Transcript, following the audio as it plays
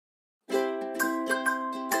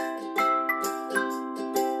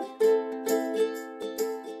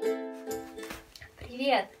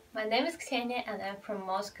My name is Ksenia and I'm from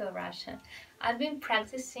Moscow, Russia. I've been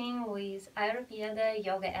practicing with Ayurveda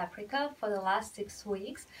Yoga Africa for the last 6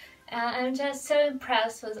 weeks, and I'm just so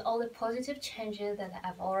impressed with all the positive changes that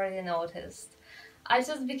I've already noticed. I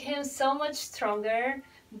just became so much stronger,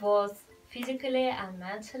 both physically and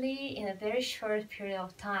mentally, in a very short period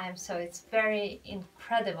of time, so it's very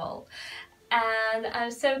incredible. And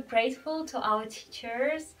I'm so grateful to our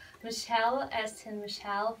teachers, Michelle, Esther and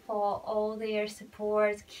Michelle, for all their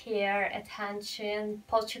support, care, attention,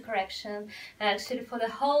 posture correction, and actually for the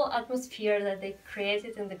whole atmosphere that they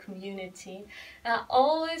created in the community. And I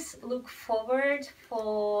always look forward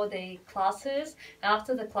for the classes.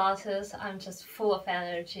 After the classes, I'm just full of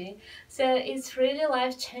energy. So it's really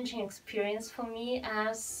life-changing experience for me, and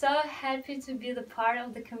I'm so happy to be the part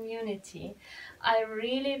of the community. I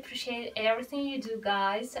really appreciate everything you do,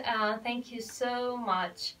 guys. Thank you so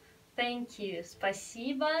much. Thank you.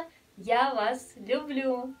 Спасибо. Я вас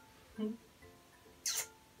люблю.